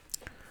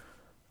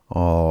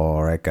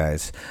right,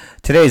 guys.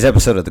 Today's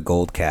episode of the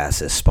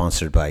GoldCast is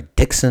sponsored by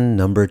Dixon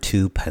No.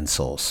 2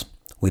 pencils.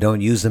 We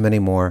don't use them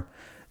anymore.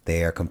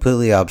 They are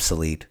completely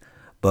obsolete.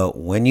 But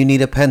when you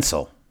need a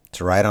pencil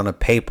to write on a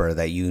paper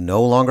that you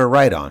no longer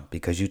write on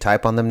because you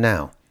type on them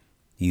now,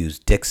 use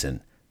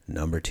Dixon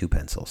No. 2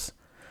 pencils.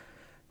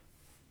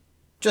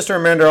 Just a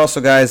reminder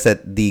also, guys,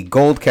 that the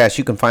GoldCast,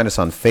 you can find us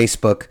on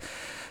Facebook,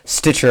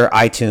 Stitcher,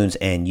 iTunes,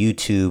 and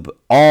YouTube,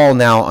 all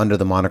now under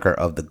the moniker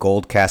of the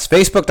GoldCast.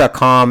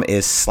 Facebook.com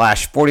is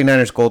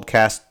 /49ers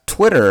GoldCast.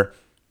 Twitter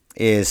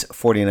is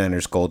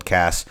 49ers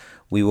GoldCast.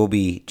 We will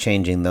be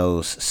changing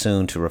those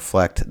soon to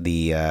reflect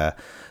the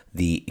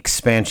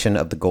expansion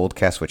of the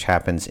GoldCast, which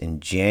happens in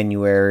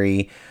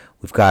January.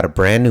 We've got a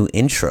brand new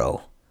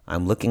intro.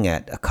 I'm looking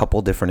at a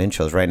couple different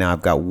intros right now.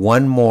 I've got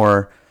one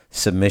more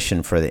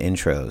submission for the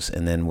intros,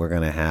 and then we're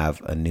going to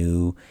have a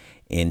new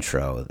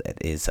intro that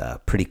is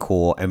pretty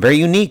cool and very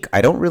unique. I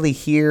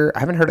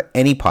haven't heard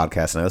any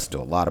podcast, and I listen to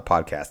a lot of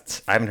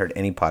podcasts. I haven't heard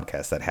any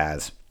podcast that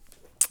has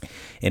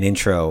an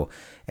intro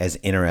as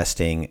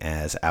interesting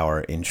as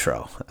our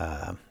intro.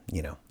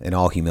 In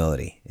all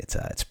humility,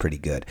 it's pretty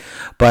good.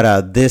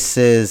 But this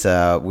is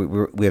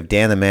we have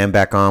Dan the Man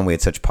back on. We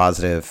had such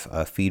positive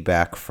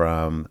feedback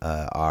from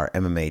our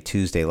MMA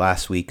Tuesday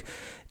last week.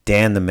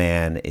 Dan the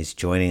Man is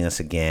joining us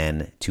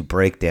again to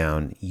break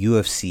down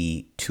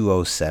UFC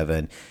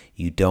 207.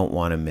 You don't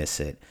want to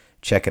miss it.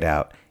 Check it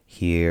out.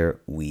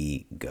 Here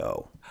we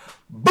go.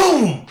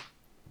 Boom!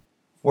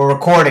 We're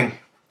recording.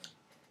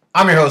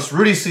 I'm your host,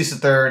 Rudy Sleece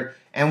III,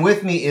 and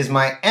with me is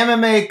my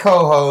MMA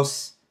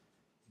co-host,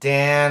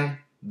 Dan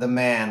the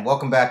Man.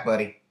 Welcome back,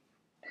 buddy.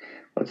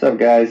 What's up,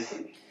 guys?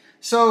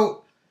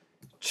 So,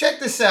 check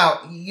this out.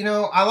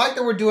 I like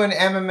that we're doing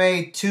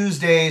MMA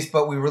Tuesdays,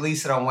 but we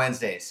release it on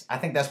Wednesdays. I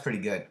think that's pretty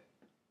good.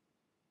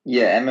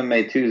 Yeah,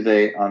 MMA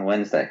Tuesday on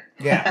Wednesday.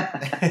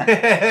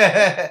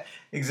 Yeah.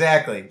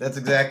 Exactly. That's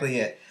exactly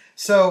it.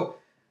 So,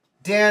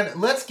 Dan,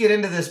 let's get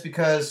into this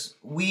because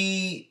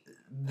the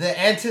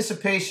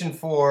anticipation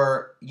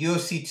for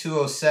UFC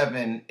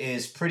 207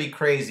 is pretty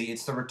crazy.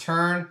 It's the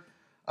return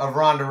of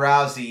Ronda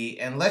Rousey,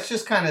 and let's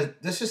just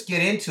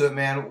get into it,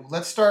 man.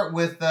 Let's start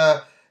with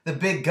the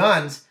big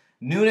guns.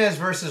 Nunes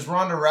versus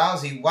Ronda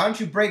Rousey. Why don't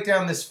you break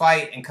down this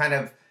fight and kind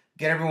of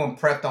get everyone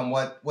prepped on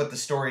what the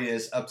story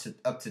is up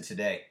to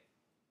today?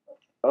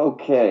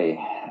 Okay.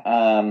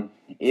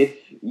 If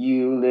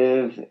you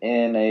live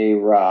in a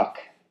rock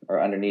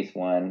or underneath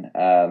one,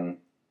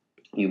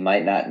 you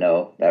might not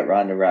know that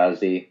Ronda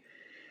Rousey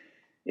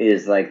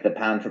is like the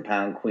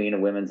pound-for-pound queen of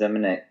women's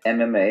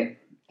MMA.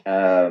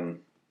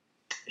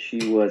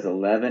 She was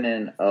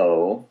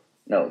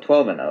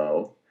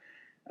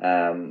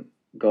 12-0.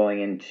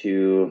 Going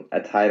into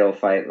a title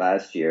fight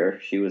last year.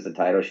 She was the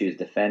title she was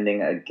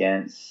defending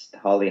against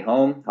Holly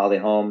Holm. Holly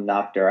Holm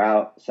knocked her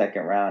out,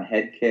 second round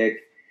head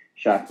kick,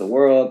 shocked the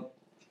world.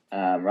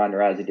 Ronda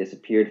Rousey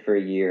disappeared for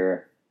a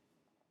year,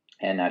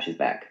 and now she's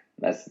back.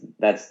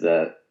 That's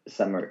the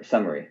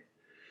summary.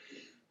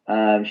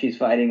 She's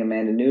fighting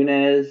Amanda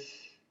Nunes,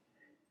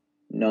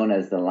 known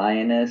as the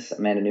Lioness.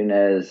 Amanda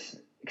Nunes,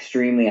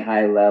 extremely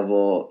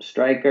high-level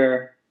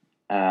striker.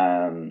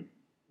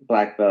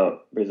 Black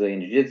belt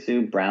Brazilian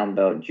Jiu-Jitsu, brown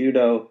belt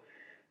Judo,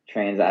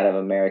 trains out of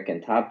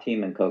American Top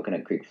Team in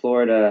Coconut Creek,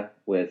 Florida,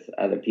 with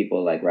other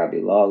people like Robbie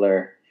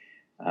Lawler,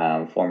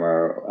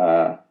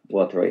 former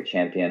welterweight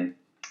champion.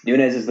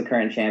 Nunes is the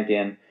current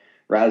champion.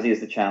 Rousey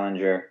is the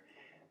challenger.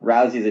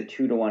 Rousey is a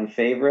 2-1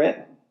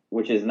 favorite,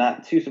 which is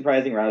not too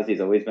surprising.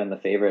 Rousey's always been the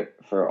favorite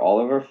for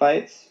all of her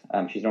fights.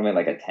 She's normally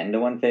like a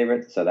 10-1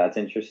 favorite, so that's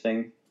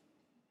interesting.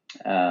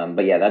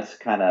 But yeah, that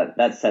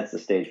sets the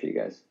stage for you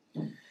guys.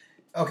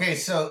 Okay,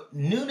 so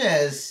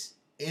Nunes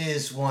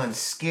is one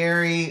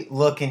scary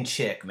looking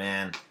chick,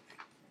 man.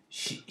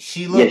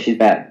 She looks. Yeah, she's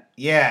bad.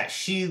 Yeah,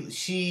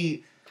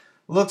 she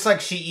looks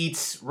like she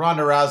eats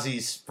Ronda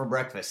Rousey's for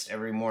breakfast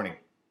every morning.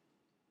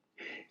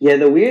 Yeah,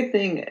 the weird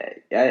thing,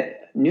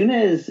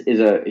 Nunes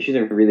she's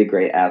a really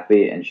great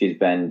athlete, and she's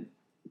been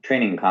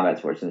training in combat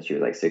sports since she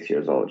was like 6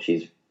 years old.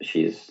 She's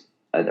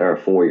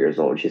 4 years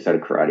old. She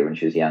started karate when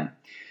she was young,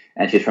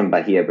 and she's from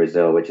Bahia,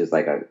 Brazil, which is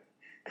like a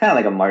kind of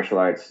like a martial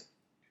arts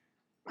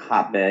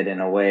hotbed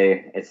in a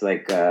way. It's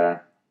like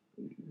they're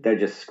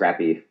just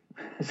scrappy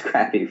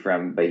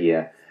from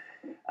Bahia.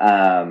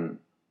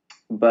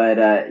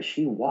 But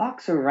she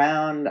walks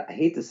around, I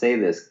hate to say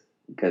this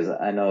because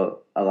I know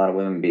a lot of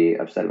women be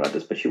upset about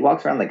this, but she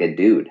walks around like a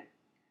dude.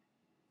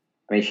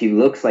 I mean, she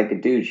looks like a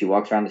dude. She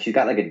walks around, she's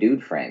got like a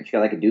dude frame. She's got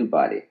like a dude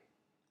body.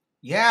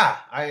 Yeah,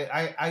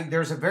 I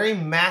there's a very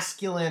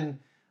masculine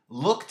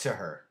look to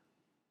her.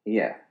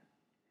 Yeah.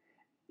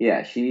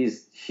 Yeah,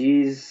 she's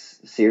serious.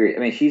 I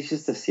mean, she's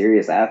just a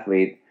serious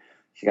athlete.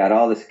 She got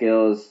all the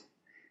skills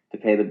to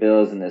pay the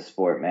bills in this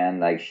sport, man.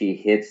 Like she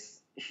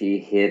hits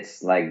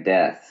like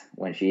death.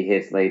 When she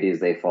hits ladies,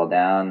 they fall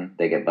down,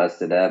 they get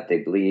busted up, they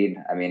bleed.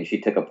 I mean,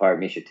 she took apart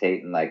Miesha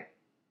Tate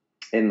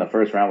in the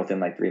first round within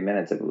like 3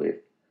 minutes, I believe.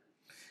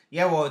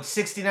 Yeah, well,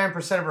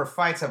 69% of her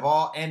fights have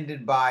all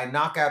ended by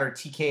knockout or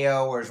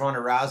TKO, whereas Ronda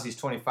Rousey's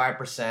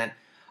 25%.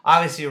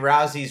 obviously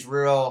Rousey's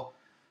real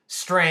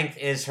strength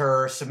is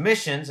her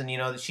submissions, and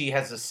that she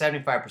has a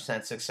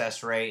 75%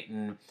 success rate,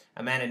 and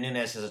Amanda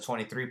Nunes has a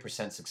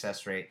 23%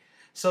 success rate.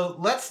 So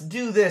let's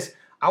do this.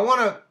 I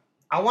want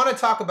to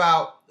talk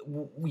about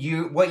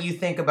what you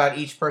think about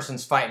each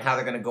person's fight and how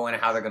they're going to go in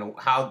and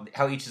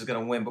how each is going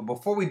to win. But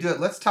before we do it,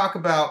 let's talk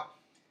about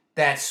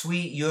that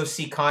sweet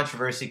UFC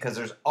controversy, because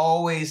there's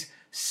always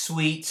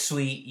sweet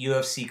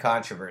UFC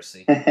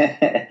controversy.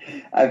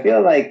 I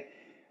feel like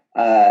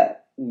there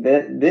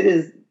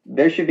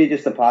should be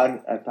just a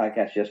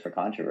podcast just for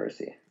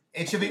controversy.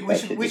 It should be.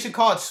 We should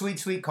call it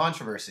sweet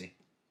controversy.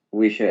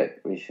 We should.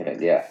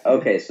 Yeah.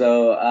 Okay.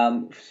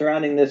 So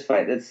surrounding this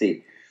fight, let's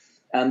see.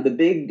 The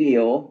big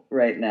deal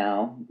right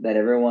now that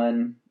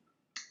everyone,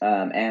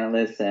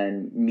 analysts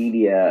and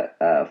media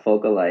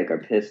folk alike, are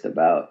pissed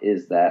about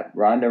is that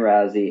Ronda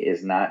Rousey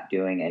is not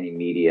doing any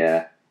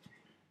media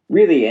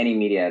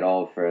at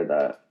all for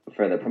the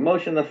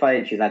promotion of the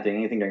fight. She's not doing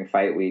anything during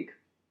fight week.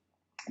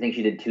 I think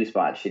she did 2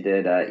 spots. She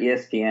did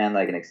ESPN,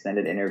 like an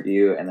extended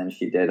interview, and then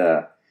she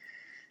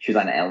was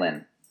on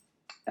Ellen,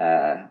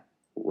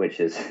 which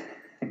is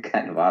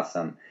kind of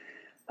awesome.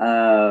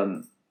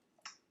 So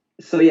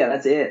yeah,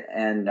 that's it.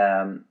 And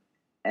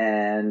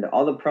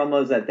all the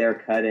promos that they're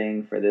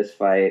cutting for this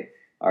fight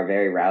are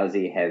very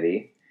Rousey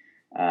heavy,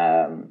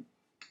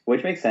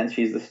 which makes sense.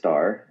 She's the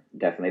star,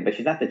 definitely, but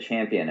she's not the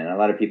champion, and a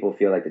lot of people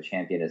feel like the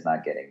champion is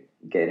not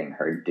getting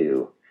her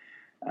due.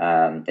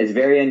 It's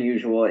very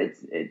unusual.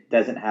 It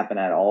doesn't happen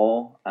at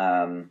all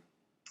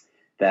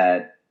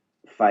that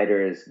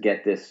fighters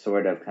get this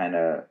sort of kind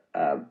of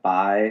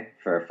buy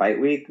for a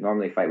fight week.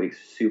 Normally, fight week's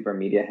super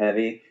media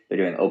heavy. They're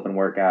doing open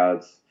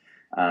workouts.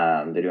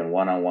 They're doing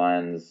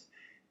one-on-ones.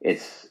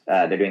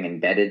 They're doing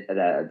embedded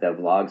the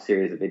vlog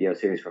series, the video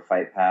series for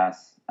Fight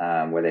Pass,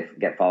 where they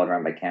get followed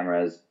around by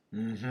cameras.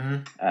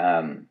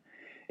 Mm-hmm.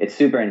 It's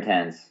super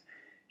intense.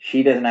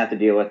 She doesn't have to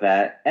deal with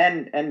that,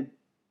 and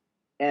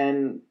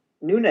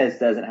Nunes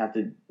doesn't have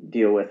to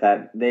deal with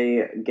that.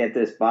 They get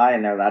this buy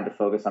and they're allowed to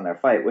focus on their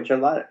fight, which a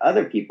lot of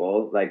other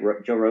people, like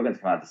Joe Rogan's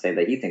come out to say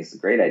that he thinks it's a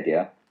great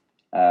idea,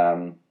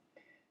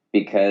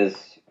 because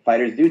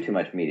fighters do too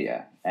much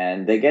media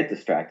and they get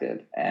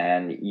distracted,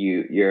 and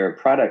your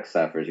product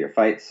suffers, your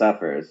fight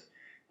suffers,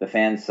 the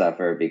fans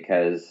suffer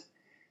because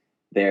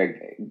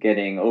they're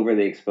getting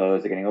overly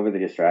exposed, they're getting overly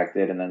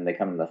distracted, and then they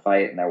come to the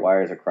fight and their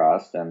wires are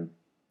crossed and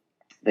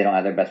they don't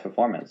have their best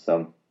performance.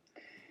 So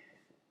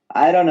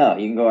I don't know.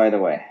 You can go either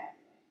way.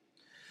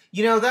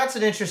 That's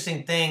an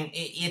interesting thing.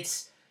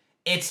 It's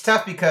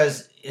tough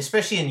because,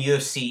 especially in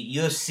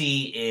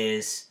UFC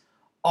is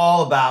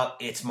all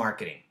about its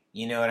marketing.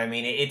 You know what I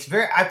mean?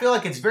 I feel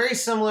like it's very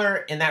similar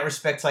in that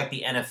respect to like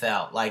the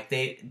NFL. Like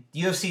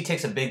UFC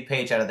takes a big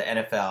page out of the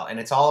NFL, and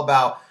it's all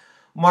about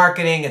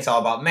marketing. It's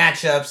all about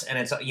matchups, and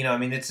it's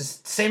it's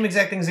the same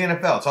exact thing as the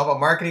NFL. It's all about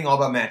marketing, all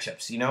about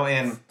matchups.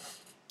 And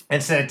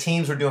instead of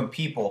teams, we're doing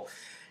people.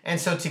 And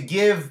so to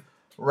give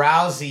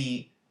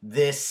Rousey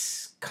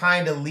this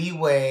kind of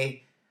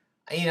leeway,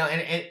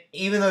 and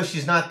even though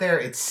she's not there,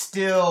 it's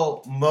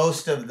still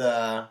most of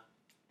the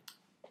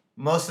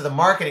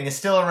marketing is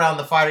still around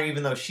the fighter,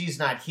 even though she's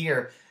not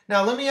here.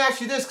 Now, let me ask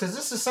you this, because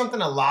this is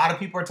something a lot of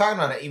people are talking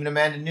about. Even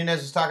Amanda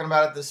Nunes was talking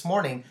about it this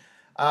morning.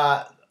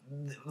 A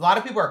lot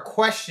of people are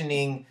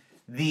questioning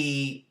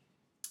the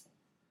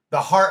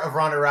heart of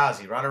Ronda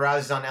Rousey. Ronda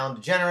Rousey's on Ellen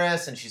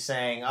DeGeneres, and she's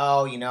saying,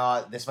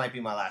 this might be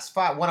my last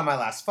fight, one of my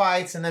last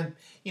fights. And then,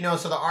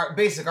 so the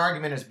basic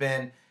argument has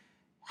been,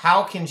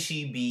 how can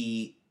she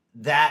be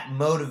that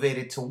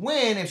motivated to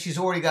win if she's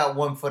already got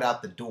one foot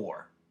out the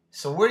door?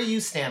 So where do you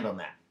stand on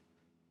that?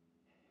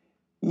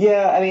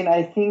 Yeah, I mean,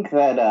 I think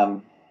that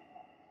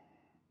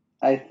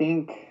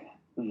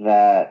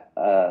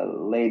a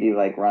lady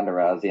like Ronda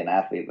Rousey, an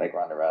athlete like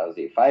Ronda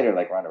Rousey, a fighter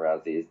like Ronda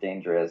Rousey is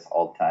dangerous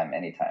all the time,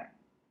 anytime.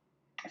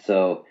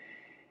 So,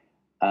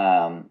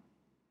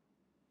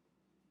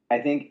 I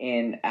think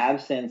in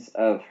absence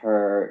of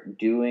her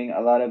doing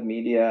a lot of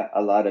media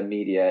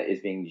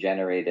is being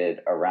generated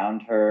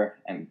around her,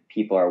 and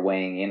people are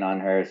weighing in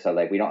on her. So,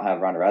 like, we don't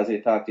have Ronda Rousey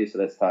to talk to, so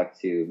let's talk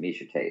to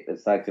Miesha Tate.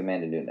 Let's talk to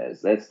Amanda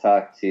Nunes. Let's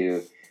talk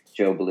to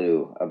Joe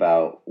Blue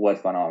about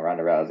what's going on with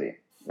Ronda Rousey,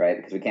 right?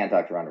 Because we can't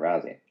talk to Ronda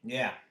Rousey.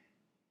 Yeah.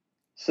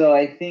 So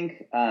I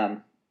think,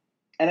 and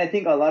I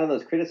think a lot of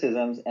those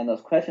criticisms and those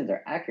questions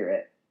are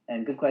accurate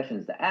and good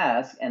questions to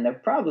ask, and they're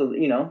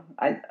probably,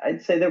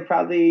 I'd say they're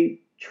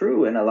probably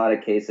true in a lot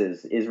of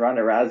cases. Is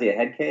Ronda Rousey a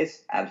head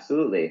case?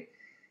 Absolutely.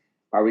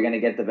 Are we going to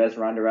get the best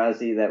Ronda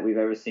Rousey that we've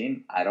ever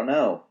seen? I don't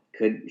know.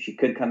 She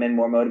could come in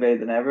more motivated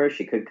than ever.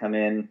 She could come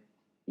in,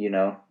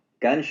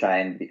 gun shy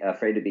and be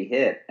afraid to be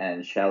hit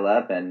and shell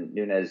up, and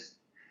Nunes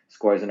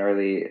scores an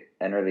early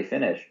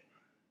finish.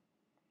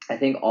 I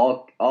think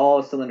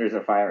all cylinders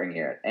are firing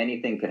here.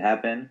 Anything could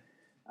happen.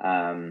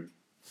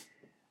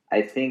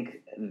 I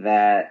think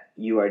that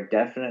you are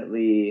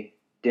definitely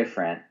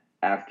different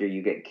after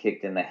you get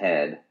kicked in the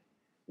head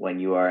when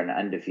you are an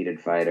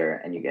undefeated fighter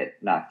and you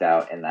get knocked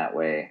out in that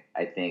way.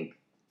 I think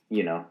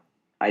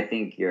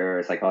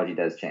your psychology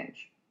does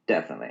change.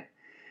 Definitely.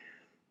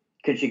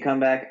 Could she come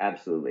back?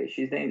 Absolutely.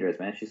 She's dangerous,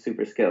 man. She's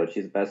super skilled.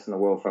 She's the best in the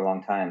world for a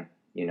long time,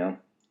 you know.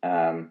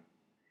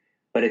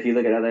 But if you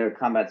look at other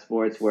combat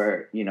sports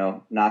where, you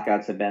know,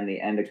 knockouts have been the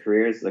end of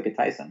careers, look at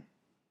Tyson.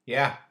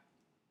 Yeah.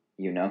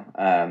 You know,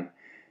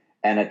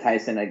 and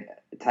Tyson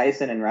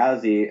and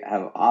Rousey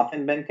have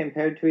often been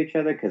compared to each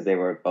other because they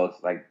were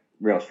both like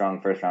real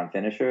strong first round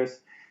finishers,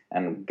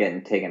 and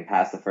getting taken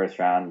past the first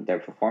round, their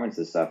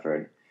performances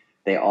suffered.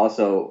 They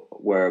also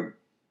were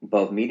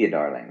both media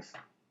darlings.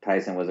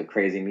 Tyson was a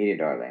crazy media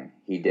darling.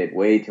 He did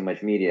way too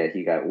much media.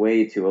 He got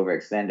way too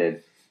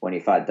overextended when he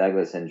fought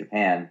Douglas in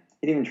Japan.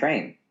 He didn't even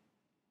train.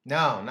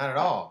 No, not at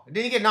all.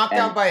 Did he get knocked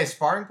out by his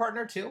sparring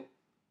partner too?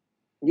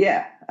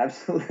 Yeah,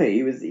 absolutely.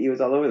 He was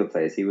all over the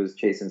place. He was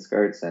chasing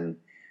skirts and,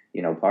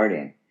 you know,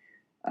 partying.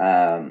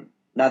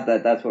 Not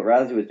that that's what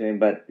Rousey was doing,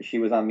 but she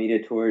was on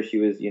media tours. She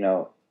was, you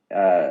know,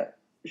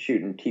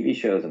 shooting TV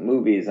shows and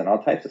movies and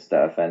all types of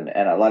stuff. And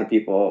a lot of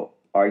people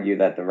argue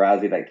that the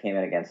Rousey that came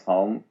in against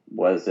Holm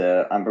was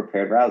an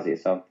unprepared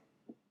Rousey. So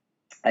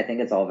I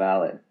think it's all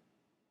valid.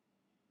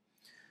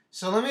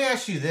 So let me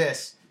ask you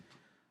this.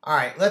 All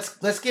right,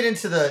 let's get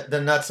into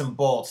the nuts and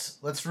bolts.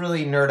 Let's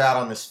really nerd out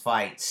on this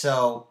fight.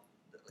 So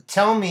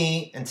tell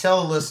me and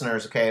tell the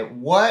listeners, okay,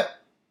 what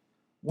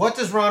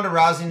does Ronda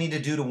Rousey need to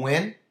do to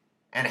win?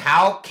 And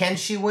how can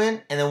she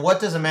win? And then what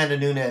does Amanda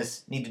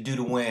Nunes need to do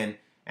to win?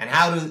 And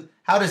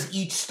how does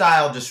each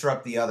style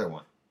disrupt the other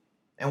one?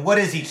 And what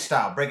is each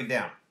style? Break it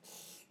down.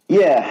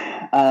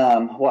 Yeah.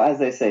 Well, as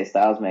they say,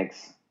 styles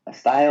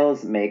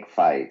make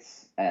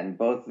fights, and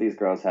both of these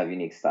girls have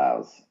unique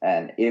styles.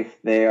 And if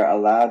they're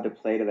allowed to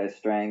play to their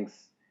strengths,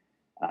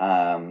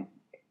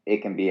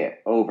 it can be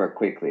over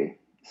quickly.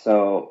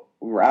 So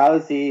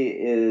Rousey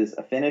is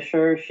a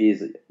finisher.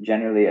 She's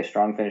generally a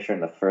strong finisher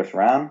in the first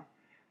round.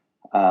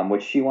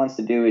 What she wants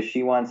to do is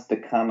she wants to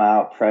come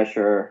out,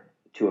 pressure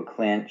to a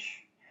clinch,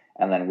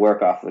 and then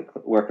work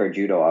her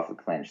judo off the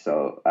clinch.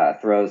 So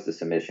throws to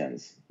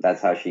submissions.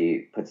 That's how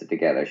she puts it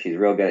together. She's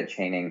real good at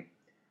chaining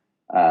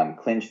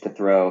clinch to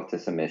throw to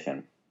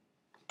submission,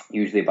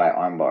 usually by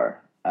armbar.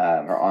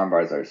 Her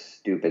armbars are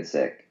stupid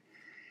sick.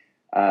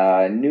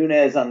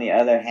 Nunes, on the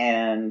other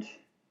hand,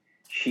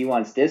 she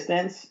wants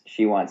distance.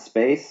 She wants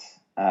space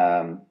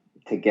to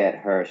get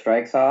her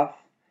strikes off.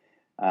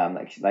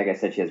 Like I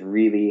said, she has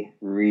really,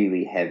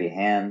 really heavy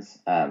hands.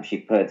 She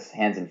puts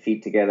hands and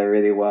feet together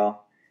really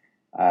well.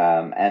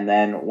 And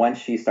then once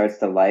she starts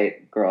to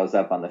light girls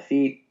up on the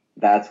feet,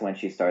 that's when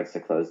she starts to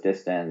close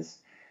distance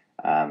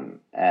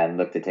and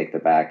look to take the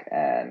back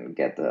and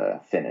get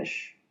the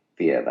finish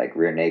via like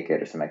rear naked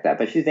or something like that.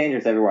 But she's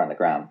dangerous everywhere on the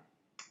ground.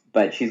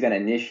 But she's going to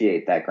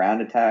initiate that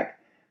ground attack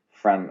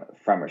from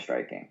her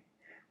striking.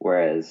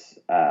 Whereas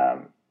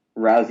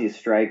Rousey's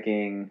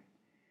striking,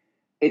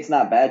 it's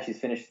not bad. She's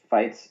finished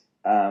fights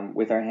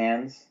with her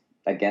hands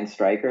against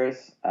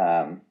strikers,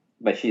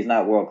 but she's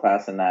not world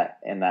class in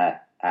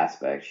that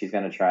aspect. She's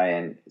going to try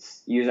and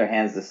use her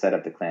hands to set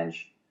up the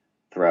clinch,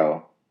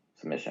 throw,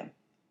 submission.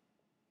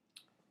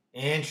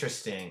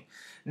 Interesting.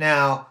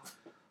 Now,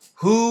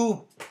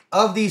 who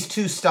of these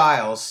two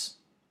styles,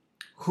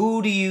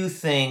 who do you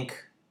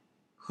think?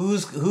 Who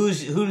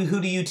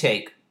do you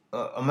take?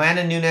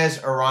 Amanda Nunes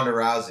or Ronda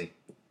Rousey?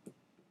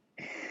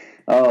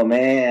 Oh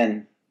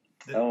man.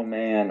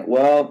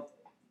 Well,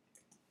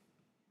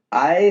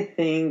 I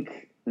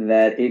think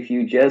that if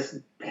you just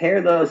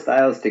pair those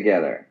styles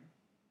together,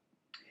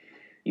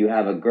 you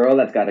have a girl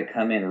that's got to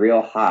come in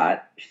real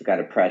hot. She's got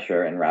to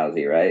pressure in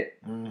Rousey, right?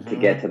 Mm-hmm. To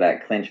get to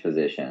that clinch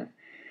position.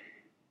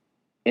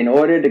 In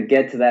order to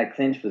get to that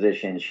clinch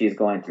position, she's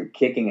going through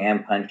kicking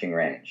and punching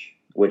range,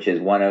 which is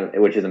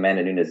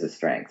Amanda Nunes'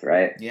 strength,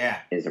 right? Yeah.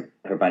 Is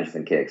her punches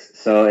and kicks.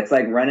 So it's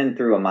like running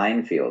through a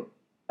minefield.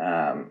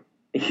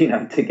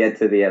 To get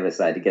to the other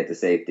side, to get to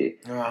safety.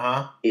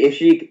 Uh-huh. If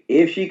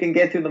she can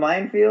get through the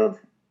minefield,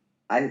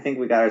 I think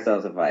we got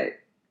ourselves a fight.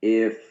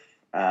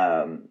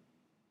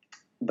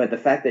 But the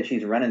fact that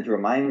she's running through a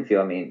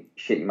minefield, I mean,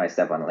 shit, you might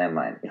step on a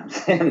landmine. You know what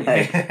I'm saying?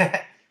 Like,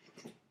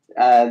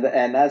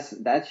 and that's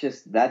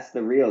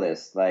the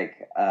realist.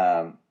 Like,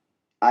 I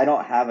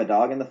don't have a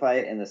dog in the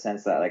fight in the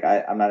sense that like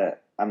I'm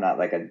not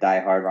like a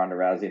diehard Ronda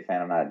Rousey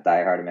fan. I'm not a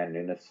diehard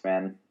Amanda Nunes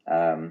fan.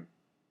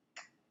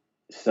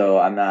 So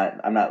I'm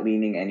not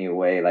leaning any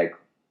way like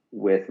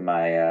with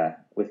my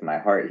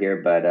heart here,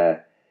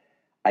 but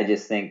I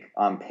just think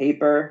on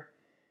paper,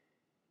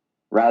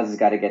 Rousey's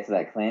got to get to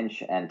that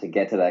clinch, and to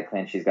get to that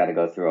clinch, she's got to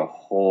go through a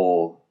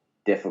whole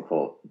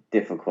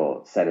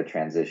difficult set of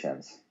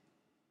transitions.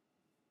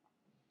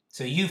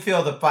 So you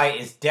feel the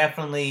fight is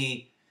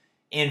definitely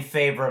in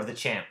favor of the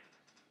champ?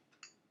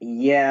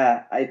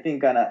 Yeah, I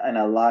think in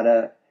a lot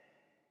of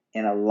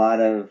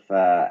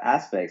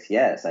aspects,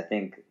 yes. I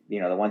think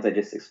the ones I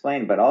just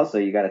explained, but also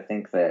you got to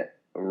think that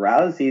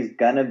Rousey's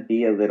gonna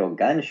be a little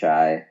gun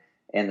shy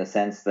in the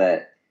sense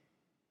that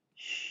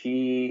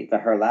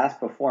her last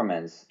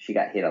performance, she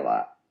got hit a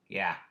lot.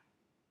 Yeah.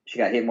 She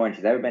got hit more than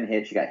she's ever been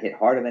hit. She got hit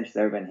harder than she's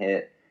ever been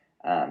hit.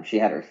 She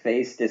had her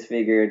face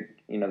disfigured.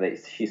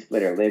 She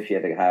split her lip. She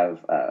had to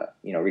have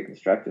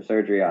reconstructive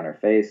surgery on her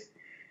face.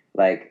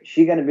 like,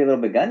 she's going to be a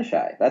little bit gun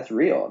shy. That's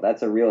real.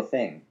 That's a real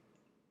thing.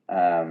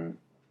 And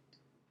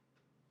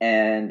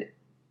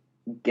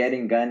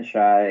getting gun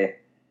shy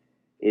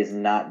is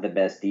not the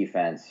best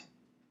defense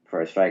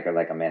for a striker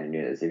like Amanda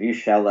Nunes. If you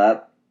shell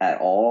up at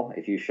all,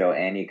 if you show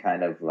any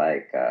kind of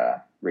like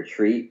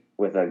retreat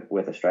with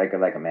a striker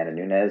like Amanda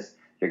Nunes,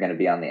 you're going to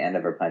be on the end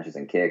of her punches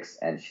and kicks,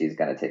 and she's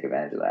going to take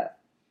advantage of that.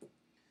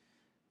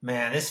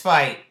 Man, this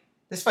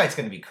fight's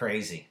going to be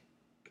crazy.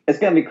 It's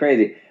going to be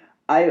crazy.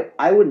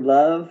 I would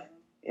love,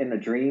 in a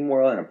dream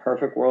world, in a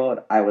perfect world,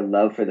 I would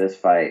love for this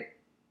fight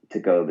to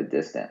go the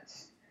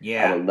distance.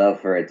 Yeah. I would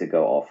love for it to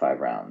go all 5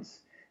 rounds.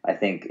 I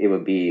think it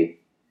would be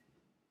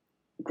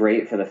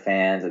great for the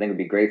fans. I think it would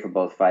be great for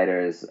both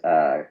fighters'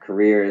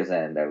 careers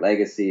and their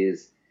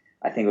legacies.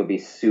 I think it would be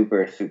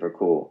super, super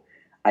cool.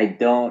 I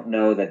don't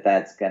know that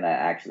that's going to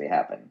actually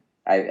happen.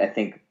 I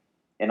think,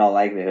 in all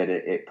likelihood,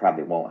 it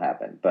probably won't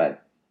happen.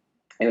 But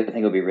I think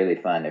it would be really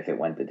fun if it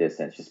went the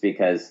distance, just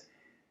because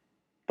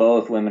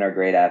both women are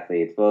great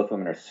athletes. Both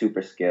women are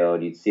super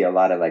skilled. You'd see a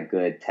lot of like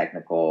good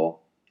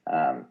technical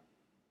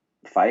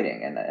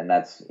fighting, and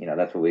that's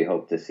what we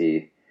hope to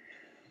see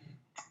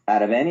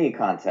out of any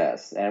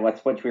contest. And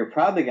what we're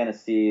probably going to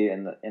see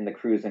in the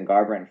Cruz and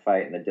Garbrandt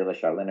fight and the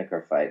Dillashaw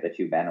Lineker fight, the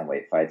 2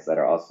 bantamweight fights that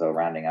are also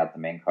rounding out the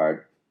main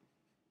card.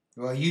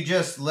 Well, you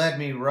just led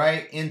me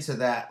right into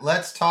that.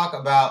 Let's talk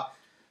about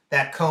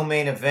that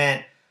co-main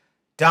event.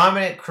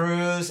 Dominic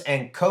Cruz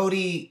and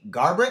Cody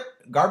Garbrandt?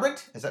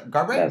 Is that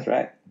Garbrandt? That's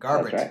right.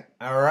 Garbrandt. That's right.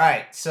 All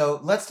right. So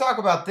let's talk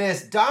about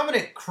this.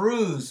 Dominic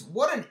Cruz,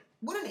 what an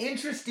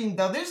interesting,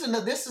 though.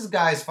 This is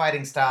guy's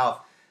fighting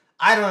style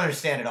I don't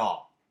understand at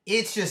all.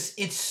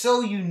 It's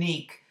so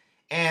unique.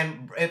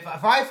 And if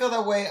I feel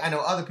that way, I know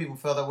other people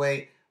feel that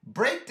way.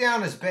 Break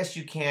down as best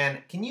you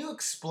can. Can you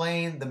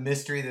explain the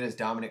mystery that is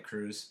Dominic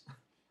Cruz?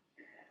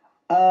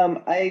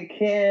 I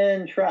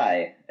can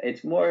try.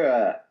 It's more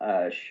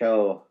a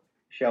show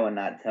and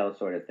not tell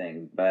sort of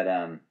thing. But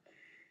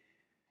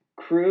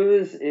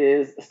Cruz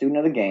is a student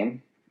of the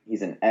game.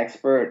 He's an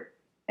expert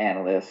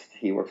analyst.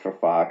 He works for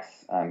Fox.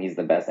 He's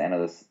the best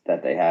analyst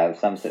that they have.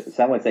 Some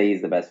would say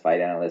he's the best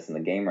fight analyst in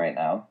the game right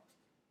now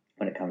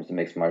when it comes to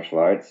mixed martial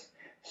arts.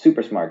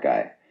 Super smart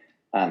guy.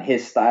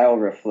 His style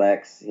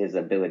reflects his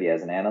ability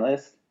as an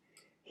analyst.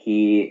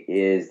 He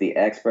is the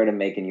expert at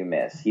making you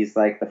miss. He's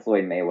like the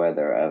Floyd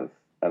Mayweather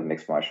of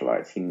mixed martial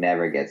arts. He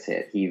never gets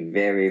hit. He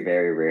very,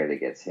 very rarely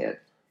gets hit.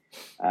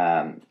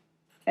 And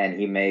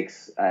he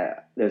makes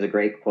there's a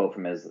great quote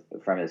from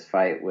his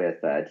fight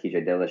with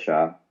TJ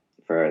Dillashaw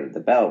for the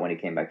belt when he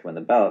came back to win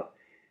the belt.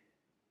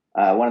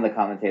 One of the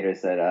commentators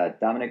said,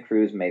 Dominic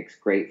Cruz makes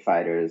great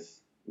fighters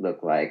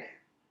look like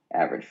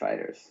average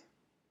fighters.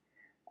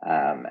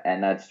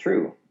 And that's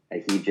true.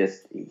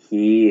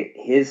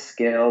 His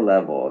skill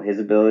level, his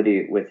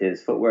ability with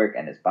his footwork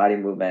and his body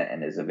movement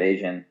and his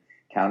evasion,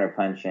 counter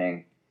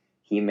punching,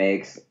 he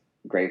makes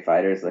great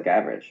fighters look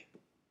average.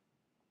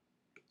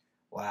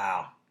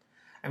 Wow.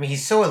 I mean,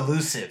 he's so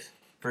elusive,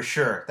 for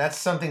sure. That's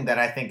something that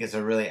I think is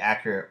a really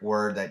accurate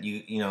word that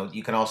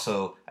you can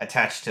also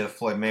attach to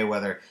Floyd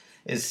Mayweather.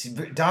 Is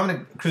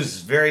Dominic Cruz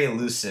is very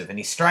elusive, and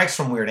he strikes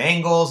from weird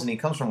angles, and he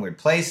comes from weird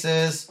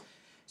places.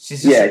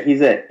 He's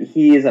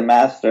a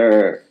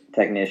master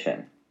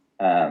technician.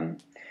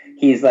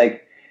 He's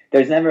like,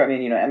 there's never,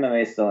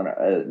 MMA is still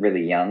a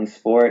really young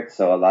sport,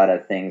 so a lot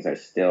of things are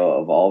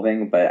still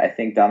evolving, but I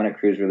think Dominic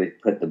Cruz really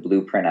put the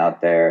blueprint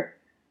out there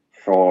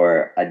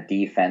for a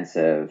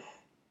defensive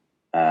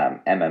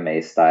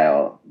MMA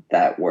style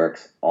that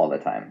works all the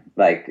time.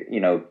 Like,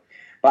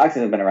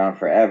 boxing has been around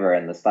forever,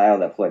 and the style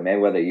that Floyd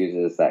Mayweather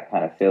uses, that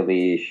kind of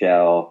Philly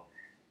shell,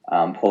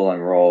 pull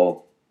and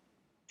roll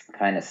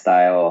kind of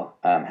style,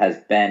 has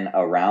been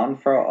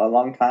around for a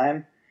long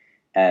time,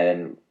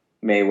 and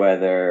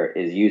Mayweather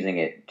is using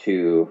it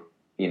to,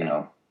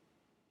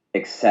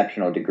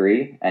 exceptional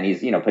degree, and he's,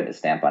 putting a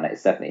stamp on it.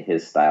 It's definitely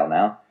his style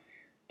now,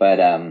 but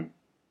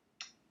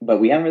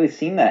we haven't really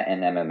seen that in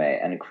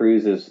MMA, and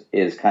Cruz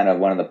is kind of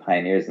one of the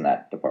pioneers in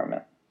that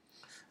department.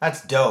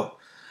 That's dope.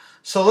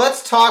 So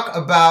let's talk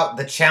about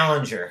the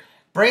challenger.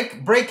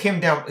 Break him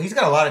down. He's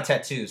got a lot of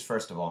tattoos,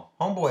 first of all.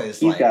 Homeboy is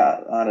He's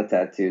got a lot of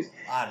tattoos.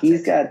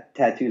 He's got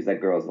tattoos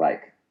that girls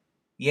like.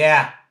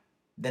 Yeah.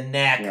 The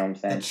neck, you know what I'm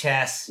saying? The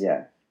chest.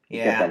 Yeah.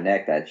 He's got that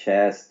neck, that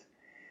chest.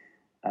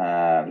 He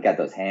got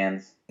those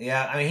hands.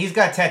 Yeah, he's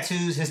got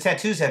tattoos. His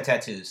tattoos have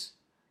tattoos.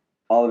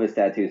 All of his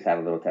tattoos have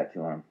a little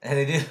tattoo on them. And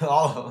they do,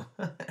 all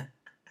of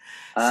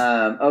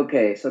them.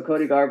 Okay, so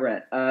Cody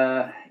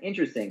Garbrandt.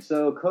 Interesting.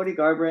 So Cody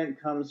Garbrandt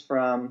comes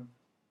from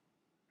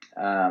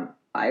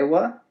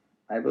Iowa,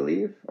 I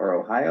believe, or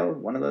Ohio,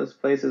 one of those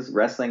places.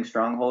 Wrestling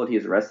stronghold.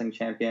 He's a wrestling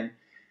champion.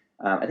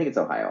 I think it's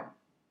Ohio.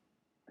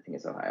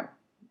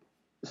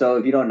 So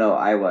if you don't know,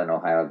 Iowa and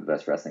Ohio are the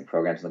best wrestling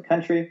programs in the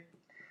country.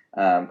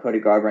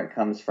 Cody Garbrandt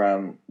comes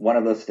from one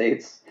of those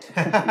states.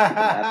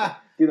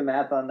 Do the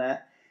math on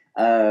that.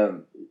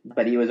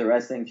 But he was a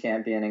wrestling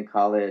champion in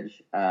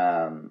college,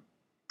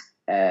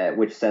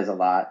 which says a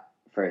lot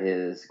for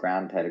his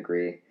ground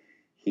pedigree.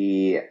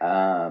 He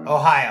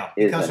Ohio.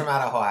 He comes from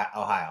out of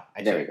Ohio.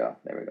 There we go.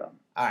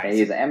 All right. And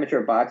he's an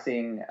amateur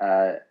boxing.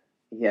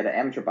 He had an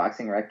amateur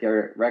boxing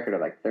record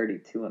of like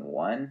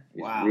 32-1.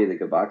 He's a really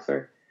good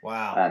boxer.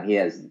 Wow. He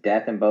has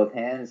death in both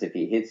hands. If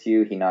he hits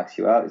you, he knocks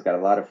you out. He's got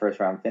a lot of first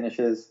round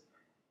finishes.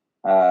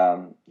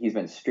 He's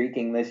been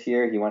streaking this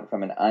year. He went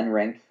from an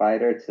unranked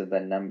fighter to the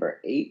number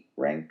 8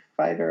 ranked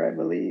fighter, I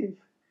believe,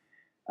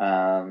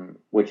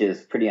 which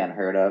is pretty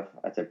unheard of.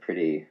 That's a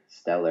pretty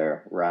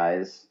stellar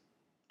rise.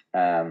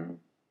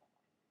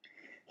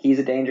 He's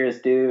a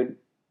dangerous dude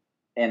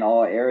in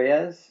all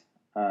areas.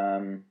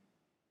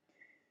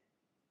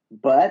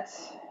 But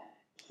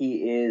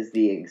he is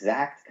the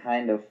exact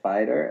kind of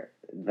fighter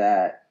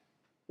that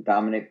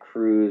Dominick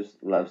Cruz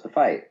loves to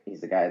fight.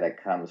 He's a guy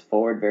that comes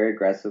forward very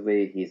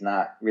aggressively. He's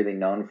not really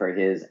known for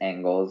his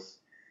angles.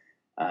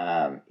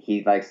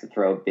 He likes to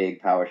throw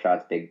big power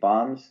shots, big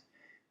bombs,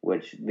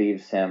 which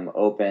leaves him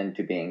open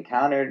to being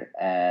countered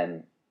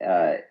and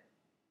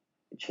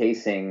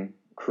chasing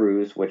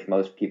Cruz, which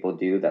most people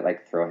do that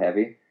like to throw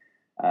heavy.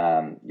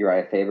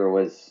 Uriah Faber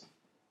was,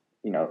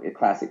 a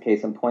classic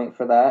case in point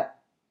for that.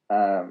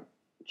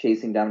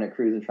 Chasing Dominick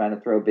Cruz and trying to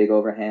throw big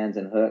overhands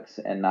and hooks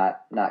and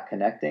not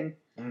connecting.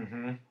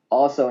 Mm-hmm.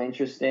 Also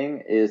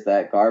interesting is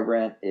that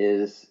Garbrandt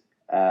is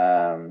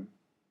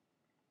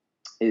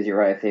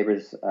Uriah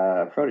Faber's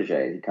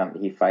protege.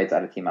 He fights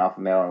out of Team Alpha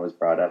Male and was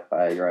brought up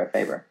by Uriah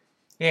Faber.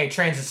 Yeah, he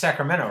trains in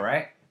Sacramento,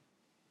 right?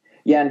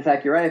 Yeah, in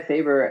fact, Uriah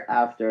Faber,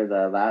 after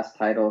the last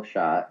title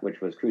shot, which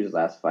was Cruz's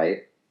last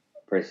fight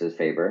versus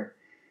Faber,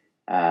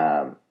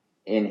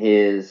 in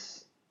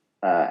his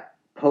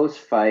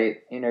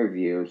post-fight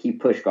interview, he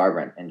pushed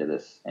Garbrandt into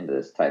this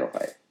title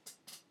fight.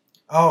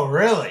 Oh,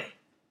 really?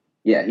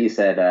 Yeah, he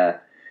said,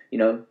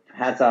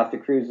 hats off to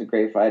Cruz, a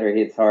great fighter.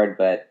 He hits hard,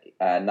 but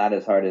not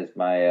as hard as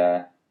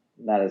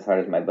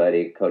my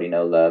buddy Cody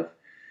No Love,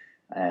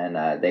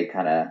 and they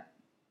kind of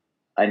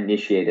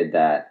initiated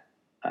that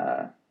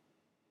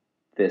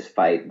this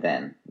fight.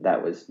 Then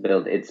that was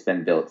built. It's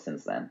been built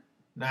since then.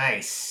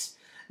 Nice.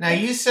 Now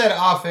you said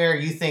off air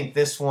you think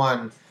this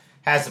one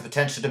has the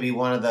potential to be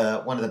one of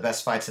the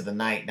best fights of the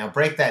night. Now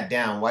break that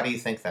down. Why do you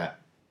think that?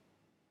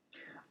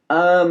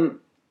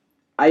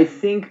 I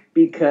think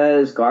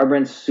because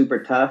Garbrandt's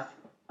super tough,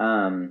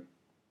 and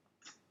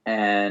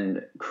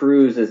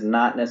Cruz is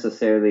not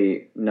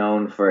necessarily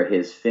known for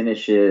his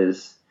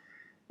finishes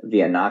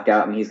via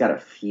knockout. I mean, he's got a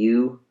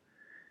few,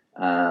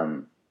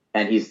 and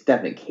he's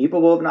definitely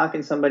capable of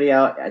knocking somebody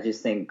out. I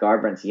just think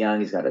Garbrandt's young.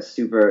 He's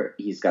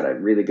got a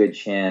really good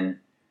chin,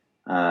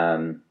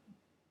 and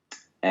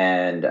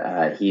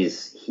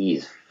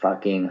he's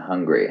fucking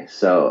hungry.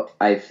 So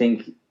I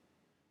think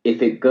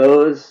if it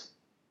goes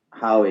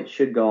how it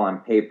should go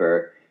on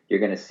paper, you're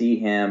going to see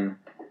him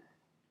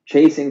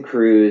chasing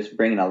Cruz,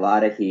 bringing a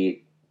lot of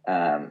heat,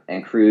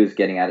 and Cruz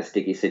getting out of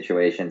sticky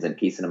situations and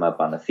piecing him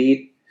up on the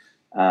feet.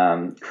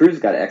 Cruz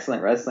got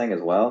excellent wrestling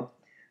as well,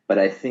 but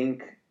I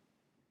think,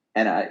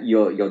 and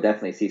you'll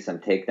definitely see some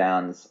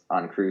takedowns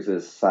on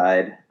Cruz's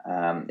side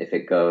if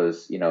it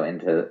goes,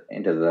 into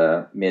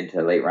the mid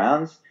to late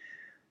rounds.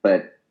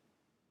 But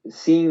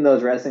seeing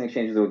those wrestling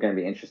exchanges are going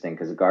to be interesting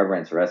because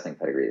Garbrandt's wrestling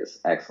pedigree is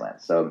excellent.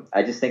 So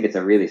I just think it's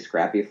a really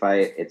scrappy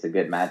fight. It's a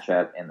good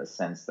matchup in the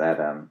sense that,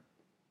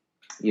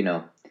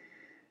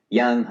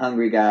 young,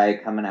 hungry guy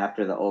coming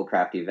after the old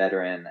crafty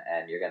veteran,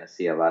 and you're going to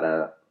see a lot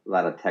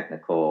of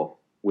technical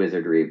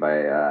wizardry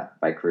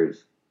by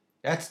Cruz.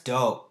 That's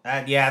dope.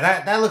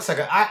 That looks like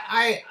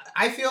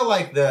I feel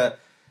like the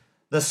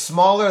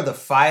smaller the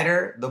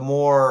fighter, the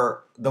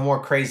more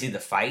crazy the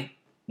fight.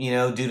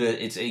 Due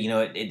to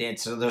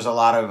it's there's a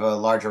lot of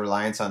larger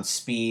reliance on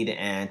speed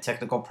and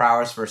technical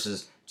prowess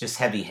versus just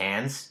heavy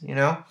hands.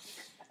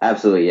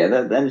 Absolutely, yeah.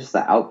 Then just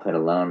the output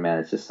alone, man,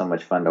 it's just so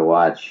much fun to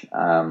watch.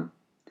 And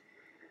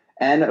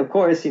of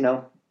course,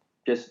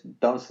 just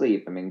don't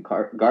sleep. I mean,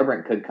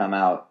 Garbrandt could come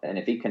out, and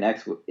if he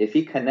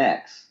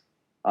connects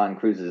on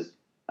Cruz's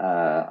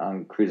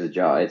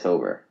jaw, it's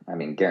over. I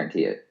mean,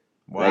 guarantee it.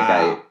 Wow. That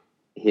guy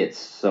hits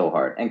so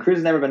hard, and Cruz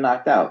has never been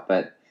knocked out,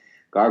 but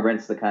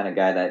Garbrandt's the kind of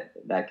guy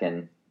that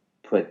can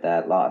put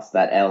that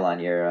L on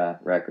your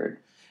record.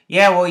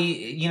 Yeah,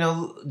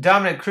 well,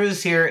 Dominick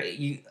Cruz here,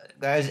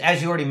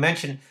 as you already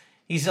mentioned,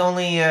 he's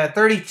only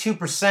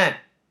 32%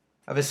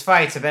 of his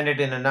fights have ended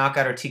in a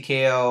knockout or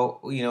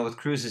TKO. With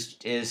Cruz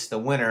is the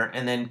winner,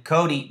 and then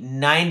Cody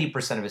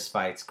 90% of his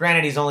fights.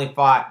 Granted, he's only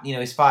fought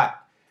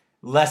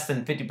less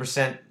than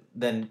 50%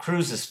 than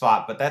Cruz has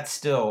fought, but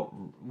that's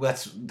even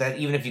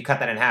if you cut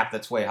that in half,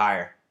 that's way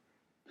higher.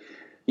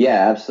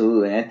 Yeah,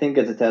 absolutely. I think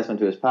it's a testament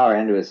to his power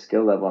and to his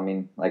skill level. I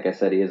mean, like I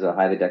said, he is a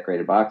highly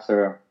decorated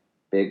boxer,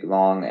 big,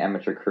 long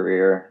amateur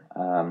career.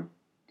 So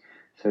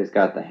he's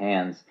got the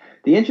hands.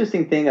 The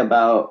interesting thing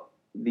about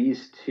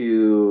these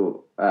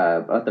two,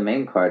 about the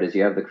main card, is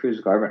you have the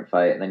Cruz-Garbrandt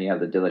fight, and then you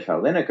have the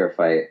Dillashaw-Lineker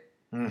fight.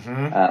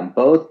 Mm-hmm.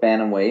 Both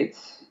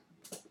bantamweights,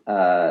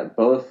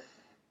 Dillashaw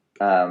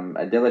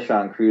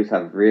and Cruz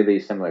have really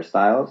similar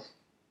styles.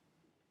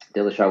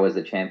 Dillashaw was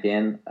the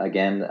champion,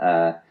 again,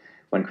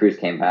 when Cruz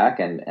came back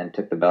and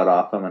took the belt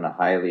off him in a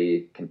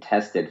highly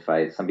contested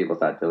fight. A lot of people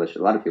thought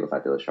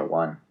Dillashaw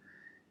won.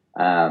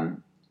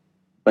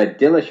 But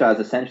Dillashaw is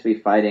essentially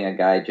fighting a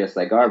guy just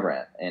like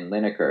Garbrandt and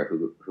Lineker,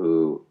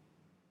 who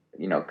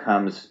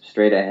comes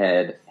straight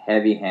ahead,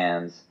 heavy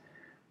hands.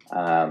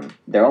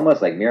 They're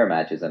almost like mirror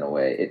matches in a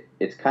way.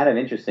 It's kind of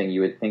interesting.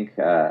 You would think,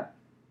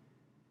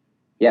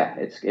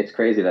 it's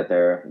crazy that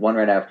they're one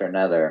right after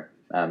another.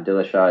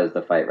 Dillashaw is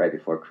the fight right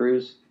before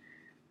Cruz.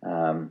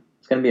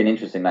 It's going to be an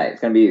interesting night. It's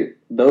going to be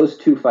those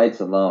two fights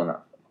alone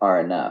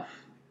are enough,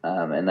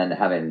 and then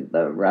having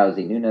the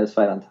Rousey Nunes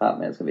fight on top,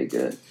 man, it's going to be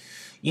good.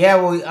 Yeah,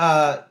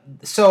 well,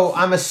 so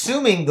I'm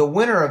assuming the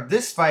winner of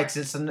this fight,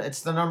 it's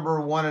the number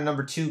 1 and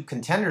number 2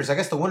 contenders. I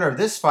guess the winner of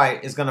this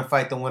fight is going to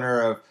fight the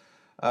winner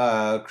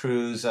of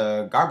Cruz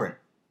Garbrandt.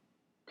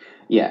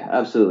 Yeah,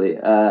 absolutely.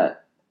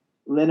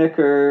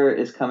 Lineker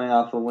is coming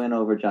off a win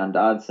over John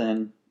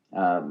Dodson.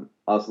 Also,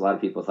 a lot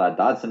of people thought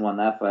Dodson won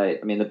that fight.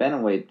 I mean, the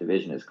bantamweight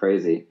division is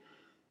crazy.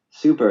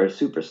 Super,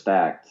 super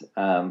stacked.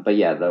 But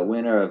yeah, the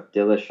winner of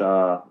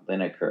Dillashaw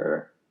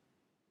Lineker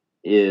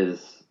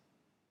is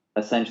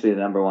essentially the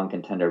number 1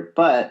 contender.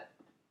 But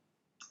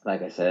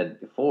like I said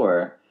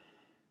before,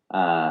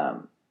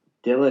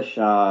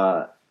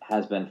 Dillashaw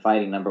has been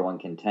fighting number 1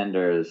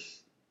 contenders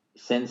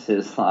since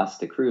his loss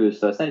to Cruz.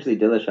 So essentially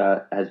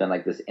Dillashaw has been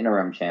like this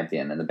interim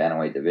champion in the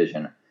bantamweight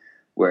division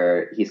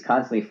where he's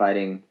constantly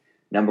fighting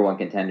number 1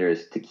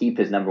 contenders to keep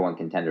his number 1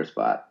 contender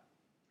spot.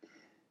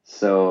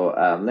 So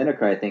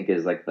Lineker, I think,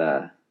 is like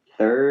the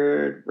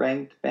 3rd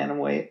ranked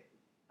bantamweight.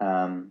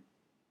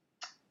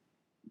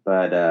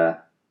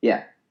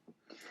 Yeah.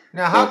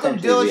 Now, how come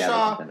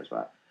Dillashaw?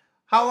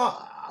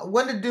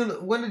 When did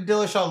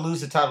Dillashaw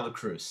lose the title to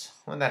Cruz?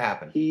 When did that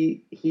happen?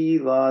 He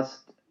lost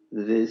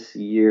this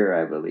year,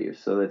 I believe.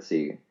 So let's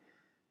see.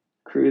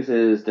 Cruz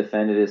has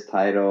defended his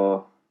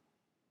title.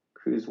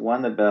 Cruz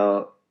won the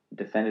belt,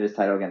 defended his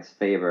title against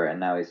Faber,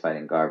 and now he's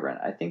fighting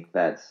Garbrandt. I think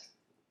that's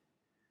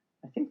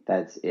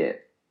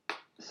it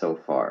so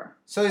far.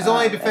 So he's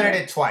only defended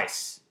it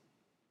twice.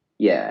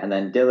 Yeah, and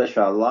then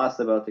Dillashaw lost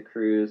the belt to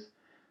Cruz,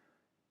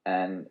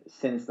 and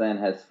since then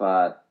has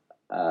fought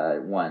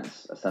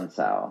once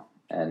Sunsao,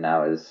 and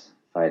now is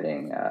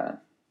fighting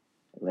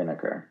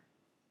Lineker.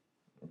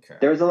 Okay.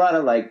 There was a lot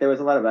of back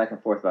and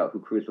forth about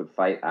who Cruz would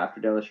fight after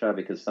Dillashaw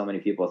because so many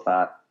people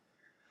thought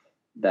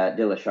that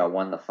Dillashaw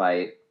won the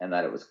fight and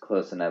that it was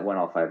close and that went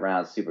all 5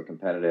 rounds, super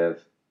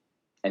competitive.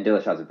 And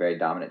Dillashaw's a very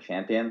dominant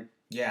champion.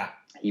 Yeah.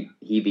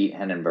 He beat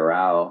Renan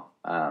Barao,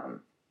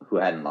 who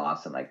hadn't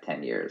lost in like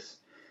 10 years,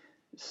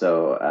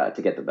 so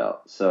to get the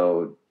belt.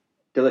 So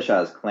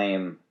Dillashaw's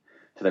claim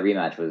to the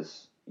rematch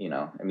was,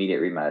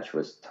 immediate rematch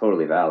was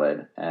totally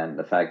valid, and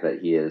the fact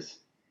that he has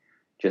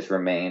just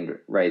remained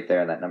right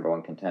there in that number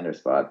 1 contender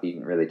spot,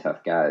 beating really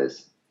tough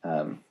guys,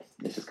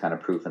 this is kind of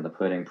proof in the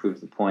pudding,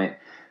 proves the point.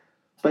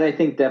 But I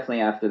think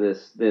definitely after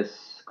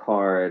this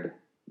card,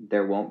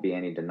 there won't be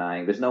any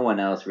denying. There's no one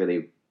else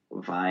really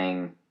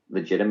vying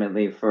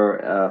legitimately for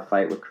a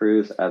fight with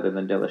Cruz other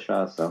than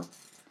Dillashaw.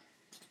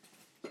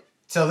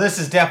 So this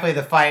is definitely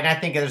the fight, and I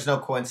think there's no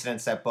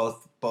coincidence that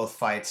both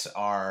fights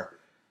are,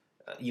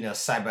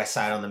 side by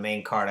side on the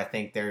main card. I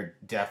think they're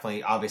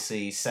definitely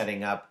obviously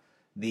setting up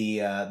the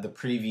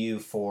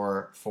preview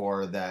for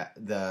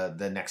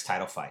the next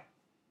title fight.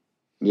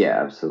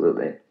 Yeah,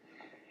 absolutely.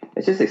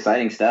 It's just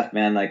exciting stuff,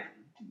 man. Like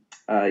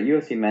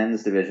UFC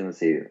men's division. Let's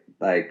see,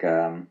 like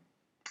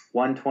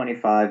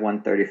 125,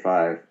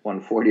 135,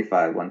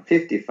 145,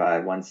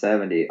 155,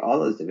 170. All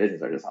those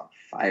divisions are just on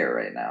fire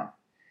right now.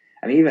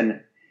 I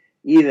mean,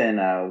 even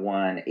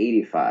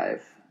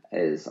 185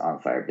 is on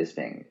fire, just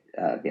being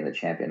the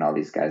champion. All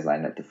these guys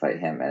lined up to fight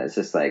him, and it's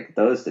just like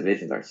those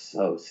divisions are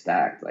so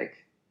stacked,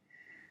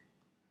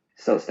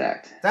 so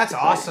stacked. That's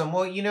awesome.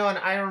 Well, and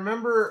I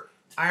remember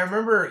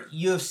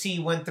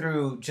UFC went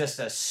through just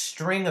a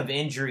string of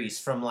injuries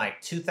from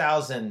like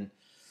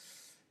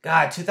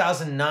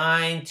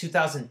 2009,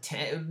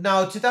 2010.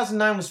 No,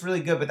 2009 was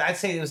really good, but I'd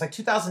say it was like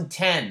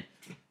 2010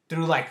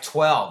 through like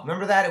 12.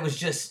 Remember that? It was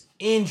just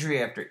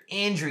injury after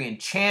injury and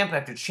champ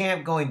after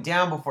champ going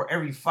down before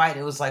every fight.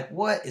 It was like,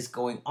 what is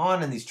going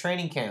on in these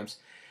training camps?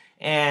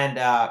 And,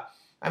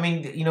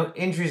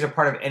 injuries are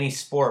part of any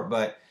sport,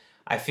 but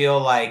I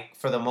feel like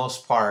for the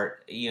most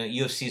part,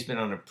 UFC's been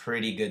on a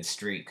pretty good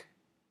streak.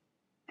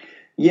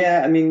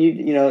 Yeah,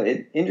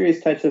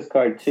 injuries touch this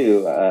card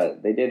too.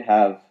 They did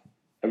have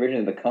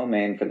originally the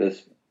co-main for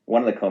this.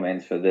 One of the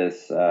co-mains for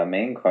this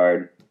main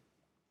card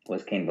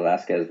was Cain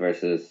Velasquez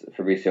versus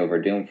Fabricio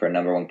Werdum for a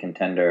number 1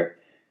 contender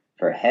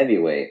for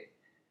heavyweight,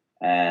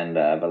 and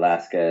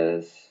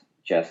Velasquez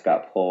just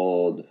got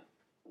pulled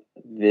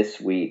this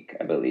week,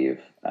 I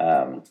believe,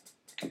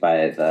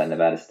 by the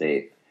Nevada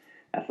State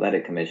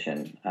Athletic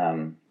Commission,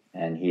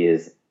 and he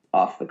is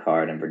off the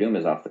card, and Werdum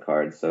is off the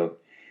card. So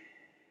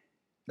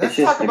let's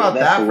talk about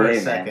that for a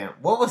second. Man.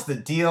 What was the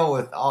deal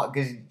with all?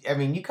 Because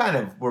you kind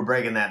of were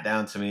breaking that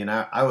down to me, and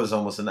I was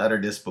almost in utter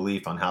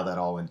disbelief on how that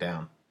all went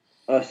down.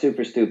 Oh,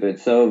 super stupid.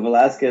 So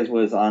Velasquez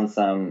was on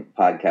some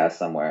podcast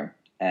somewhere,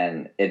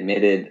 and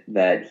admitted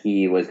that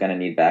he was going to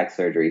need back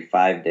surgery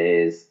 5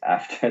 days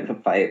after the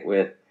fight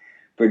with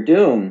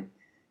Werdum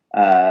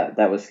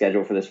that was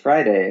scheduled for this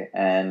Friday.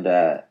 And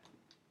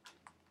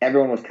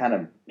everyone was kind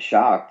of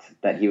shocked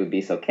that he would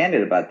be so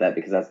candid about that,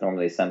 because that's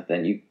normally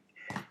something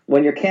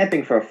when you're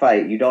camping for a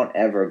fight, you don't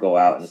ever go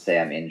out and say,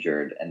 I'm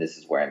injured and this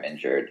is where I'm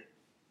injured.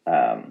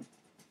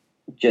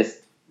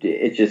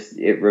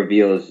 It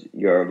reveals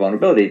your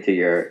vulnerability to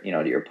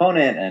your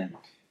opponent, and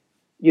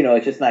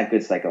it's just not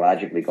good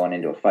psychologically going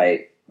into a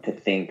fight to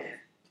think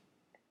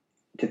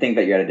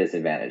that you're at a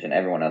disadvantage and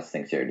everyone else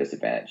thinks you're at a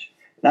disadvantage.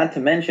 Not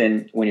to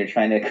mention when you're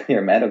trying to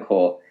clear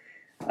medical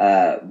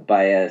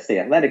by a state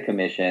athletic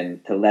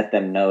commission to let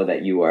them know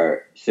that you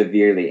are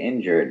severely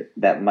injured,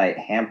 that might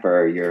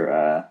hamper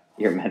your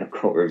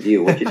medical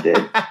review, which it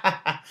did.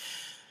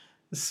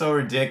 So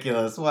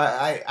ridiculous.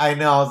 Why I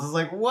know. I was just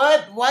like,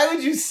 what? Why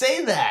would you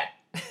say that?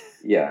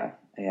 Yeah,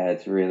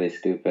 it's really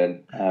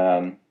stupid.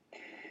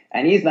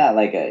 And he's not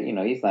like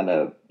he's not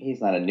a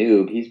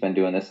noob. He's been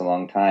doing this a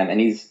long time,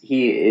 and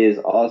he is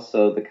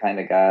also the kind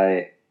of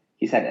guy.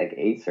 He's had like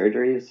 8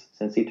 surgeries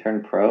since he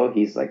turned pro.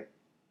 He's like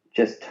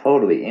just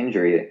totally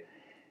injury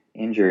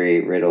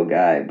riddled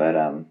guy. But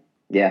I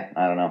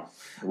don't know.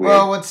 Weird.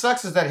 Well, what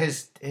sucks is that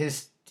his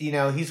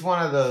he's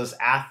one of those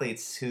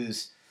athletes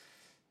whose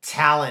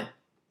talent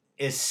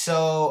is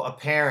so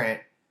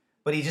apparent,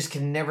 but he just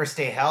can never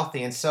stay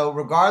healthy. And so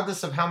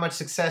regardless of how much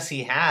success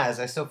he has,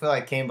 I still feel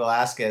like Cain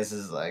Velasquez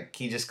is like,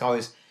 he's just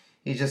always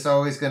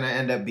going to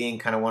end up being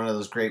kind of one of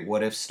those great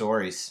what if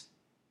stories.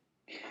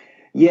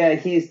 Yeah,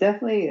 he's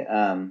definitely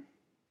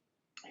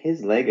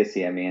his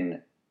legacy. I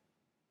mean,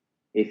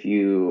 if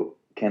you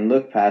can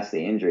look past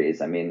the injuries,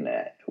 I mean,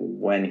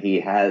 when he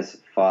has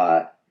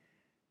fought,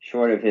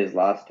 short of his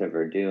loss to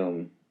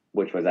Werdum,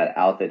 which was at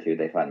altitude,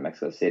 they fought in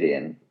Mexico City,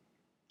 and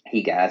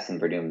he gassed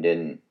and Werdum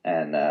didn't,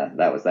 and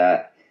that was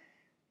that.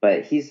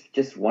 But he's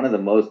just one of the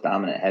most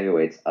dominant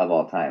heavyweights of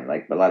all time.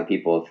 Like, a lot of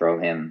people throw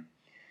him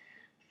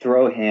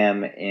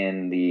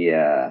in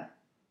the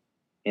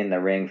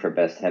ring for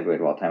best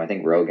heavyweight of all time. I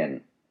think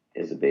Rogan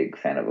is a big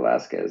fan of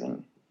Velasquez,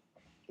 and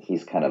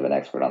he's kind of an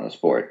expert on the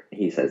sport.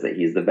 He says that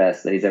he's the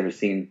best that he's ever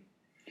seen.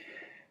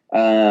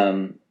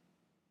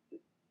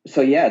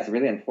 So yeah, it's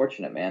really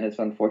unfortunate, man. It's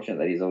unfortunate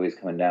that he's always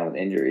coming down with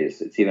injuries.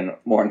 It's even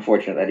more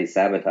unfortunate that he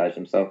sabotaged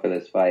himself for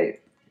this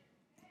fight.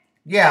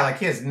 Yeah, like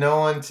he has no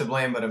one to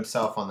blame but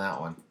himself on that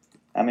one.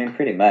 I mean,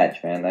 pretty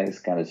much, man. That is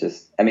kind of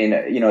just, I mean,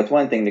 it's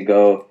one thing to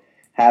go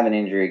have an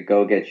injury,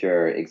 go get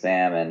your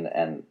exam,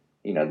 and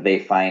they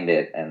find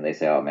it and they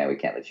say, oh man, we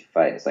can't let you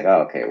fight. It's like,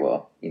 oh, okay,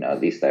 well, at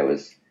least I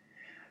was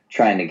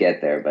trying to get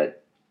there.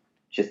 But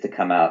just to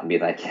come out and be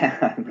like,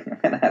 yeah, I'm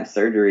going to have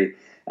surgery.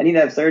 I need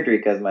to have surgery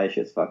because my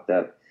shit's fucked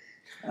up.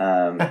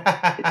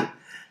 It just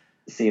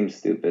seems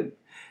stupid.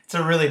 It's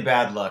a really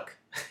bad look.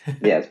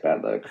 Yeah, it's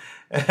bad luck.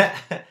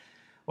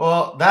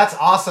 Well, that's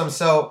awesome.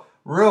 So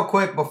real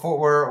quick before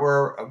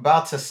we're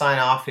about to sign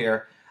off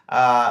here,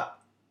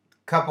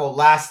 couple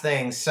last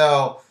things.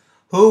 So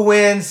who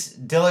wins,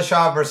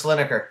 Dillashaw versus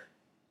Lineker?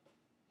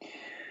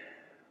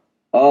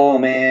 Oh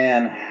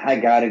man, I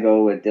gotta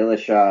go with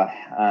Dillashaw.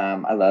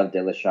 I love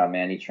Dillashaw,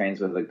 man. He trains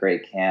with a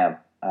great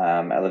camp,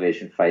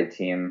 Elevation Fight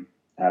Team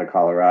out of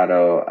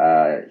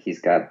Colorado.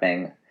 He's got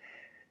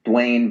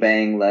Dwayne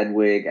Bang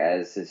Ludwig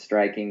as his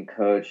striking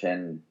coach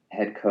and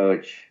head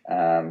coach.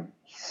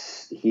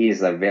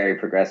 He's a very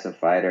progressive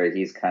fighter.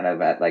 He's kind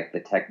of at like the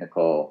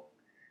technical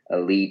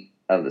elite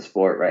of the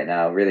sport right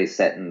now, really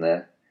setting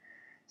the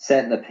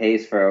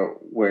pace for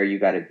where you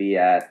got to be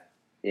at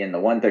in the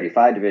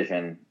 135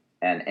 division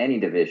and any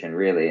division,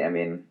 really. I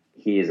mean,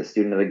 he is a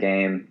student of the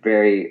game,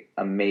 very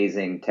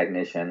amazing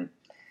technician.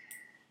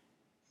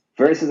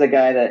 Versus a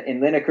guy that in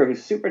Lineker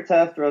who's super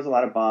tough, throws a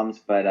lot of bombs,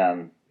 but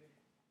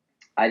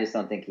I just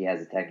don't think he has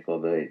the technical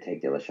ability to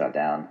take Dillashaw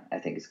down. I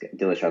think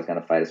Dillashaw's going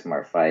to fight a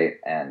smart fight,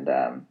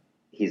 and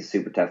he's a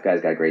super tough guy.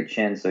 He's got a great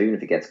chin, so even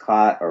if he gets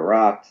caught or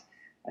rocked,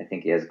 I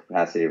think he has the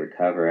capacity to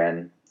recover.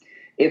 And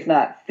if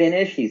not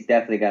finish, he's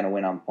definitely going to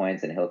win on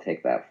points, and he'll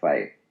take that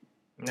fight.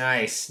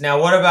 Nice. Now,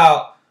 what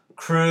about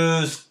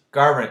Cruz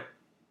Garbrandt?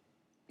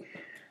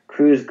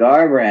 Cruz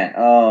Garbrandt.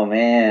 Oh,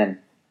 man.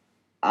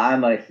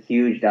 I'm a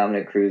huge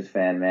Dominic Cruz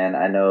fan, man.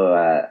 I know,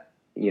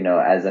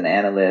 as an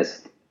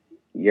analyst,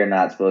 you're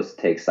not supposed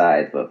to take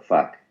sides, but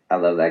fuck, I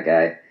love that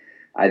guy.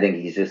 I think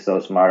he's just so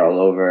smart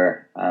all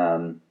over.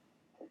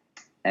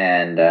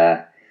 And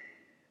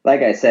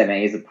like I said,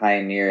 man, he's a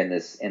pioneer in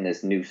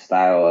this new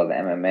style of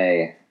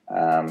MMA,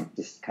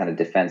 just kind of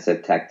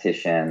defensive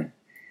tactician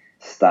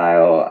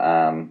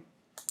style.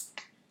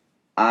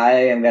 I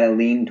am going to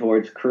lean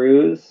towards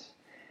Cruz,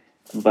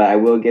 but I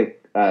will give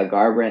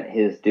Garbrandt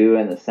his due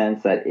in the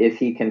sense that if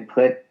he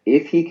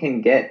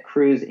can get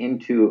Cruz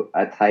into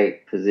a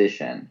tight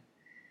position,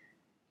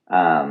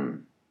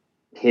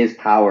 his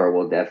power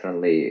will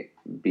definitely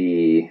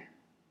be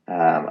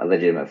a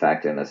legitimate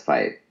factor in this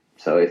fight.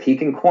 So if he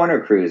can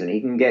corner Cruz and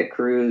he can get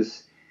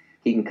Cruz,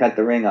 he can cut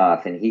the ring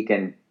off, and he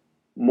can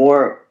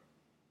more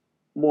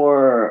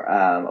more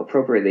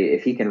appropriately,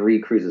 if he can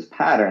read Cruz's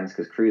patterns,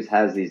 because Cruz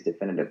has these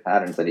definitive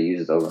patterns that he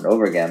uses over and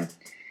over again,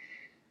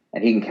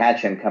 and he can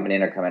catch him coming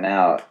in or coming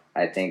out,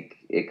 I think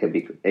it could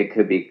be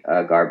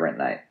a Garbrandt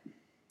night.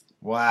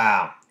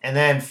 Wow. And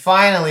then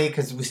finally,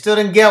 because we still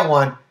didn't get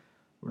one,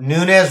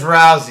 Nunes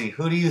Rousey.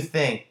 Who do you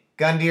think?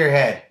 Gun to your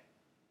head.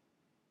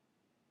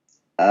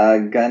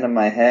 Gun to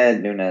my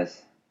head,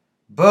 Nunes.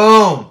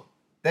 Boom.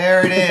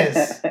 There it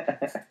is.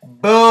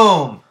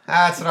 Boom.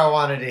 That's what I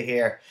wanted to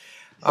hear.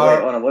 So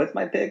wait, hold on. What's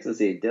my picks? Let's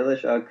see.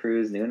 Dillashaw,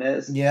 Cruz,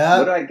 Nunes. Yeah.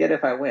 What do I get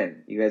if I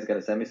win? You guys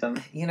gonna send me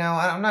something?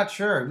 I'm not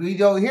sure.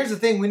 Here's the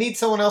thing. We need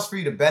someone else for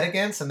you to bet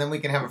against, and then we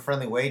can have a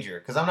friendly wager.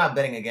 Because I'm not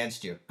betting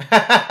against you.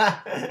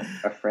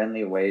 A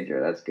friendly wager.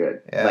 That's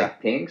good. Yeah.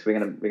 Like pinks. We're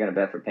gonna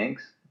bet for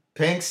pinks.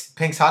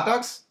 Pinks hot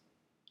dogs.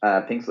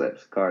 Pink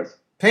slips, cars.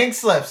 Pink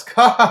slips,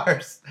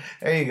 cars.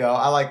 There you go.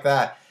 I like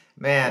that.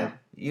 Man, yeah.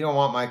 You don't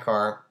want my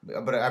car,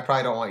 but I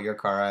probably don't want your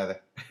car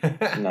either.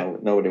 No,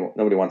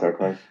 nobody wants our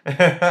cars.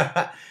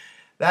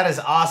 That is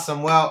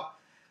awesome. Well,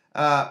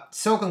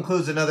 so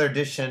concludes another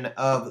edition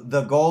of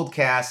the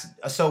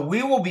GoldCast. So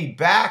we will be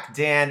back,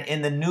 Dan,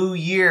 in the new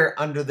year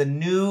under the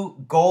new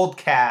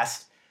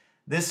GoldCast.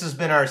 This has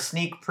been our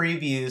sneak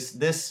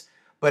previews.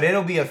 But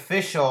it'll be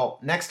official.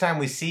 Next time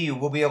we see you,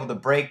 we'll be able to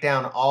break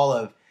down all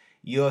of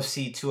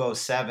UFC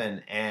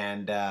 207,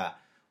 and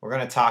we're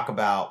going to talk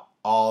about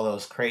all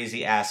those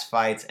crazy-ass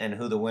fights and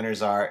who the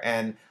winners are.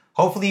 And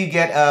hopefully you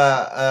get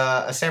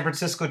a San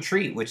Francisco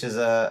treat, which is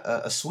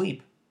a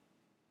sweep.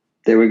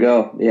 There we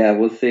go. Yeah,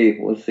 we'll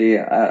see.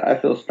 I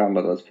feel strong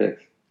about those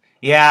picks.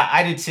 Yeah,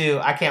 I do too.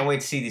 I can't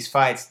wait to see these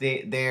fights.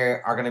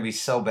 They are going to be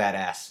so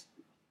badass.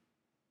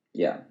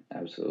 Yeah,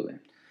 absolutely.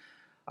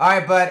 All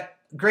right, bud.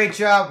 Great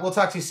job. We'll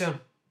talk to you soon.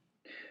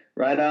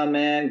 Right on,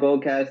 man.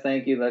 GoldCast,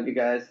 thank you. Love you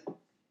guys.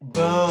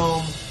 Boom.